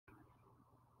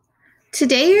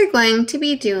Today you're going to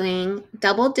be doing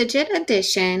double-digit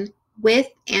addition with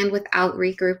and without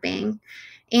regrouping.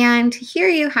 And here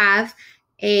you have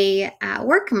a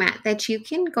work mat that you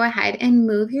can go ahead and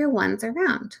move your ones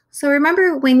around. So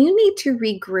remember, when you need to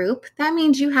regroup, that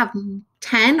means you have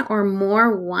 10 or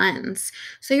more ones.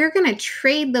 So you're going to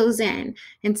trade those in.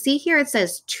 And see here it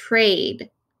says trade.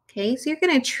 Okay, so you're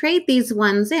going to trade these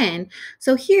ones in.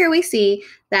 So here we see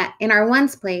that in our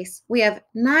ones place, we have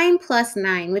 9 plus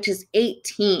 9, which is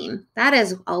 18. That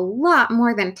is a lot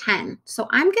more than 10. So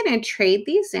I'm going to trade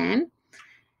these in.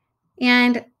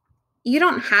 And you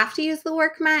don't have to use the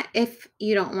work mat if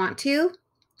you don't want to.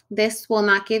 This will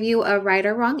not give you a right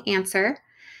or wrong answer.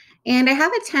 And I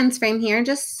have a tens frame here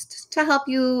just to help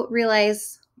you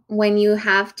realize when you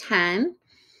have 10.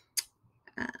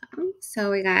 So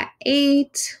we got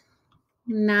 8,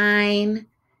 9,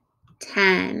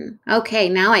 10. Okay,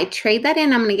 now I trade that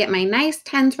in. I'm going to get my nice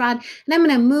tens rod, and I'm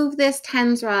going to move this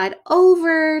tens rod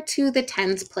over to the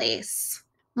tens place.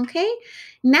 Okay,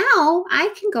 now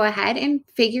I can go ahead and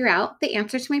figure out the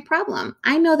answer to my problem.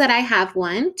 I know that I have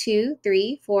 1, 2,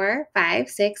 3, 4, 5,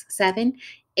 6, 7,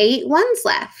 8 ones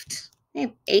left. I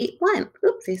have 8 ones.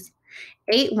 Oopsies.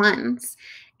 8 ones.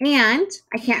 And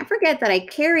I can't forget that I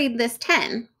carried this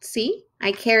 10. See,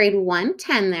 I carried 1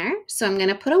 10 there. So I'm going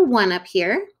to put a 1 up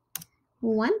here.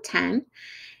 1 10.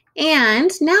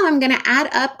 And now I'm going to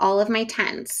add up all of my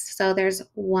tens. So there's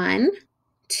 1,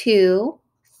 2,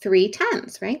 3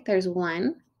 tens, right? There's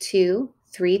 1, 2,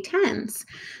 3 tens.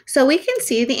 So we can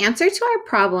see the answer to our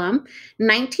problem,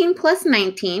 19 plus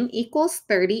 19 equals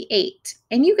 38.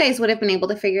 And you guys would have been able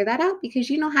to figure that out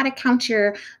because you know how to count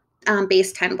your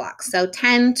base 10 blocks. So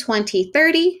 10, 20,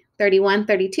 30, 31,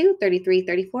 32, 33,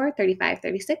 34, 35,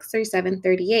 36, 37,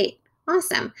 38.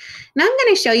 Awesome. Now I'm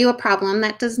going to show you a problem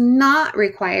that does not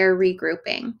require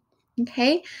regrouping.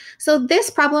 Okay, so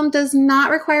this problem does not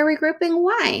require regrouping.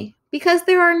 Why? Because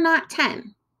there are not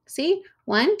 10. See?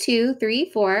 1, 2,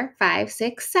 3, 4, 5,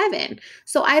 6, 7.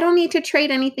 So I don't need to trade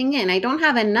anything in. I don't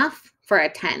have enough for a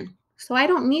 10. So I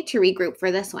don't need to regroup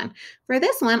for this one. For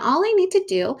this one, all I need to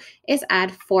do is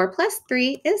add 4 plus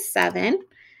 3 is 7.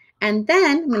 And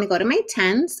then I'm going to go to my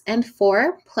tens, and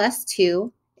 4 plus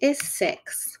 2 is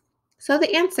 6. So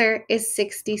the answer is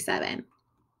 67.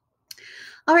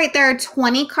 All right, there are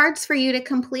 20 cards for you to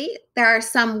complete. There are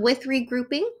some with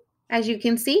regrouping, as you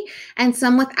can see, and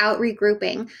some without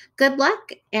regrouping. Good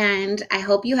luck, and I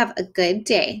hope you have a good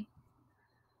day.